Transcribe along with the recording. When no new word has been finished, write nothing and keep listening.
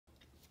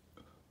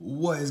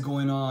What is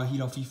going on,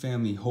 Heat Off Heat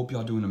family? Hope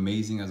y'all doing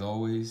amazing as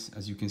always.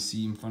 As you can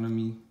see in front of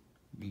me,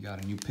 we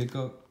got a new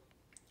pickup.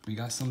 We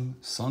got some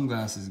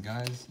sunglasses,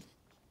 guys.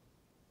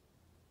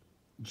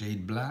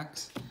 Jade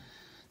blacks.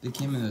 They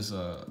came in this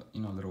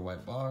little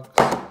white box.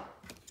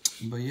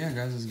 But yeah,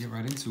 guys, let's get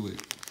right into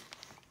it.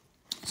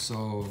 So,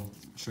 I'll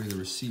show you the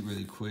receipt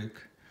really quick.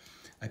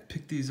 I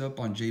picked these up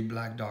on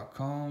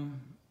jadeblack.com.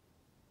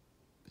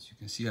 As you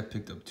can see, I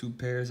picked up 2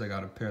 pairs. I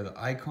got a pair of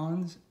the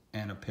Icons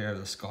and a pair of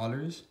the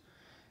Scholars.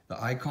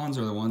 The Icons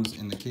are the ones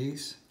in the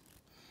case.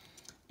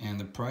 And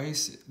the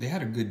price, they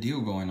had a good deal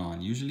going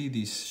on. Usually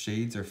these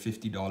shades are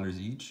 $50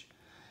 each.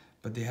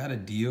 But they had a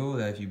deal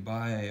that if you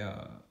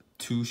buy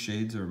 2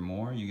 shades or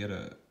more, you get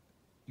a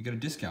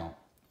discount.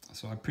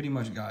 So I pretty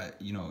much got,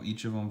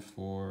 each of them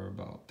for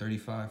about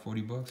 35,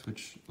 40 bucks,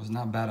 which was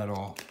not bad at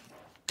all.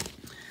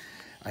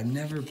 I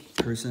never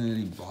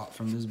personally bought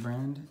from this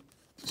brand,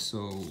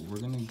 so we're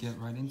gonna get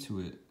right into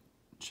it.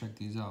 Check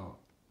these out.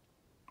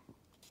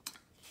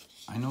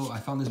 I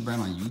found this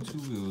brand on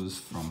YouTube. It was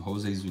from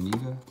Jose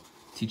Zuniga,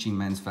 Teaching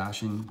Men's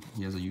Fashion.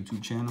 He has a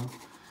YouTube channel.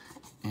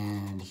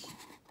 And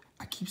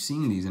I keep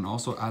seeing these. And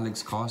also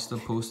Alex Costa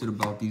posted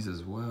about these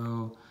as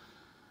well.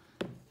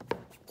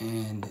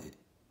 And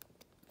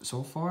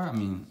so far,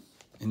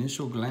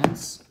 initial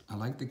glance, I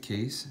like the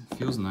case. It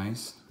feels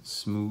nice,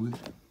 smooth.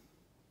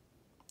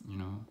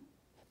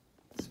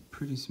 It's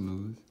pretty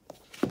smooth.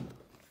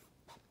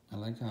 I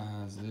like how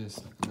it has this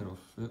like little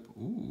flip.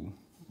 Ooh,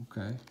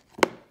 okay.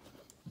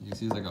 You can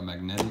see it's like a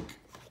magnetic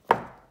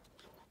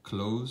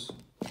close.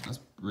 That's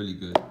really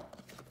good.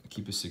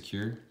 Keep it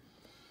secure.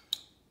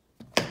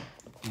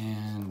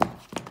 And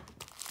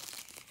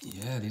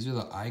yeah, these are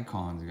the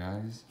Icons,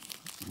 guys.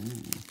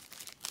 Ooh.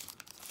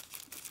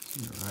 Let's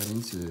get right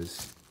into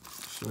this.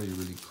 Show you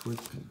really quick.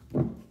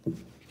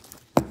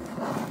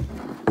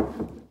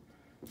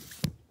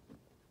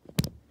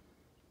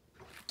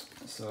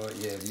 So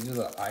yeah, these are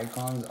the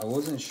Icons. I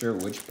wasn't sure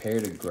which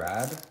pair to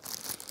grab,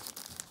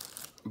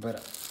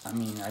 but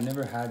I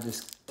never had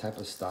this type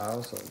of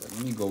style, so let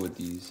me go with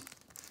these.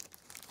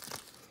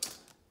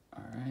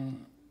 All right.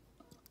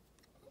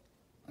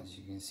 As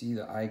you can see,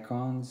 the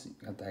Icons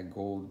got that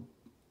gold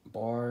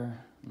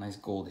bar, nice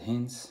gold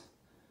hints.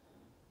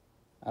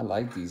 I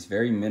like these.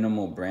 Very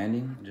minimal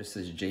branding. It just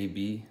says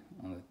JB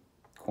on the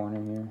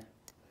corner here.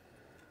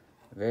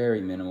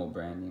 Very minimal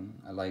branding.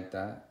 I like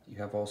that. You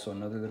have also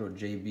another little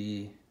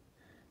JB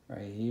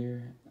right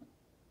here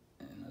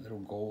and a little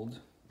gold.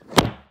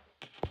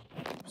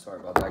 Sorry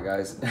about that,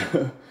 guys.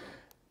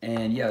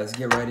 And yeah, let's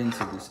get right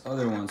into this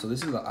other one. So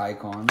this is the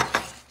Icons,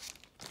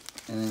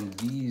 and then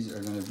these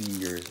are gonna be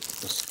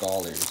the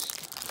Scholars.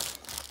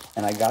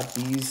 And I got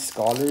these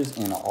Scholars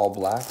in all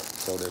black,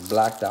 so they're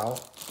blacked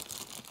out.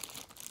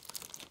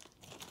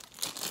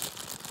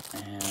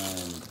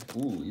 And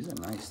ooh, these are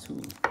nice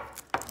too.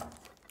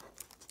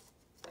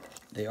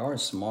 They are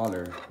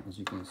smaller, as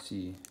you can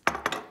see,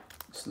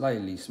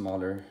 slightly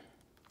smaller,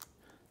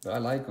 but I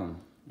like them.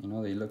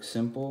 They look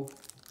simple.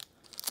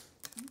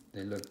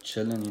 They look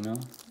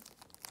chillin',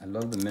 I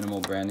love the minimal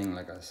branding,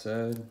 like I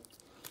said.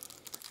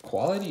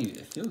 Quality,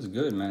 it feels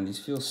good, man. These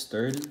feel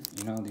sturdy,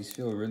 these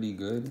feel really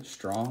good,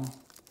 strong.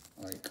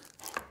 Like,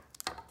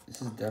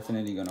 this is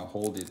definitely gonna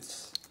hold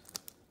its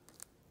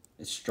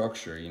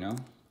structure,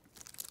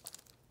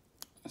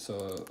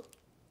 So,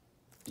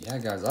 yeah,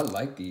 guys, I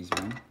like these,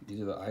 man.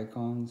 These are the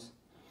Icons.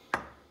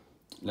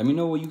 Let me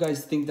know what you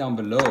guys think down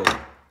below.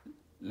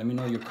 Let me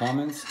know your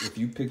comments if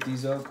you picked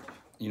these up.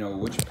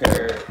 Which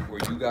pair were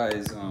you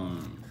guys,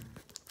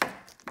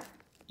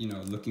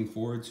 looking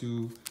forward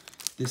to?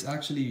 This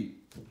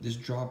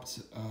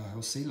dropped,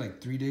 I'll say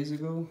like 3 days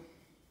ago.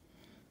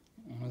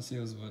 I want to say it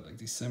was what, like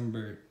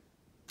December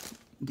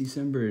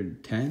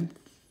 10th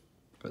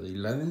or the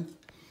 11th.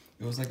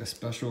 It was like a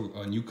special,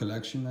 new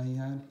collection that he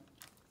had.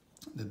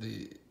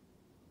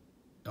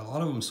 A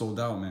lot of them sold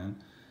out,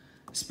 man.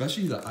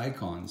 Especially the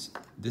Icons.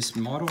 This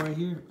model right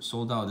here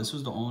sold out. This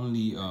was the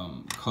only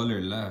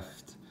color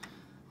left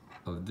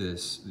of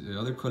this. The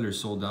other colors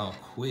sold out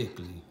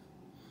quickly.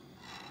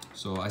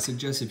 So I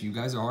suggest if you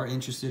guys are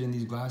interested in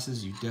these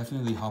glasses, you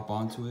definitely hop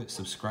onto it.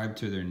 Subscribe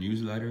to their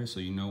newsletter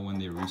so you know when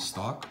they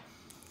restock.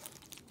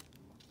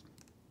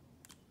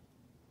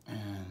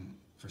 And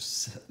for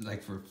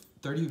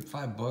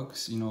 35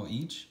 bucks,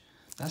 each,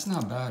 that's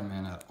not bad,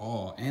 man, at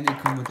all. And they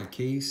come with a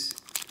case.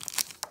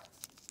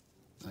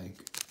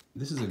 Like,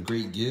 this is a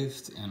great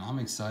gift, and I'm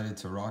excited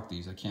to rock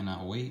these. I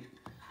cannot wait.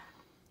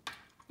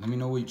 Let me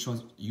know which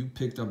ones you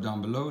picked up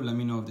down below. Let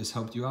me know if this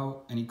helped you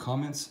out. Any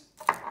comments?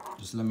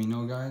 Just let me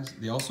know, guys.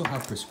 They also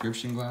have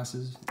prescription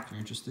glasses if you're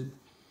interested.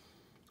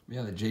 But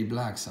yeah, the Jade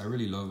Blacks, I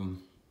really love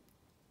them.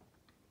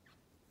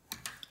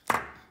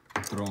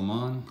 Throw them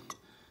on,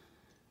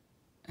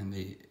 and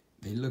they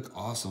look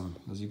awesome.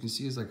 As you can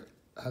see, it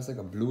has like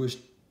a bluish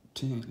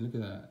tint. Look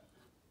at that.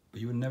 But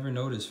you would never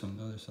notice from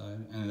the other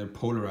side. And they're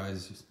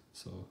polarized,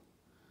 so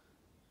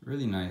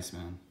really nice,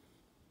 man.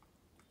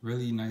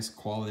 Really nice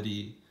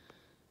quality,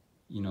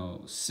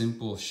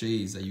 simple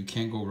shades that you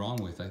can't go wrong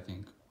with, I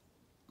think.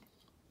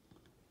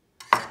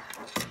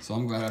 So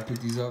I'm glad I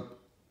picked these up.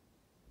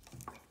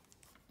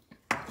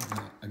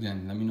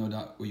 Again, let me know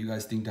what you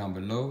guys think down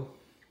below.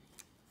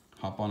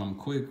 Hop on them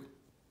quick.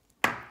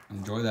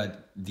 Enjoy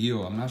that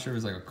deal. I'm not sure if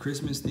it's like a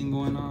Christmas thing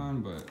going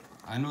on, but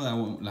I know that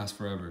won't last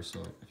forever.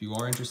 So if you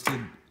are interested,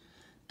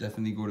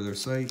 definitely go to their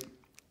site.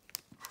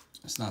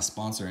 It's not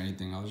sponsored or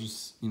anything. I was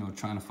just, you know,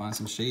 trying to find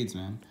some shades,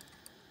 man.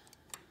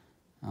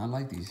 I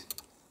like these.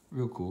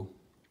 Real cool.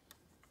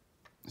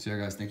 So yeah,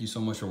 guys, thank you so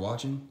much for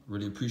watching.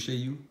 Really appreciate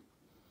you.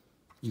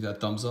 You got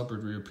thumbs up, I'd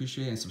really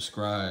appreciate it. And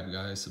subscribe,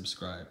 guys.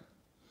 Subscribe.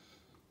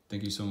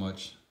 Thank you so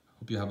much.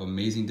 Hope you have an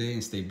amazing day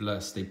and stay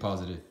blessed. Stay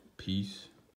positive. Peace.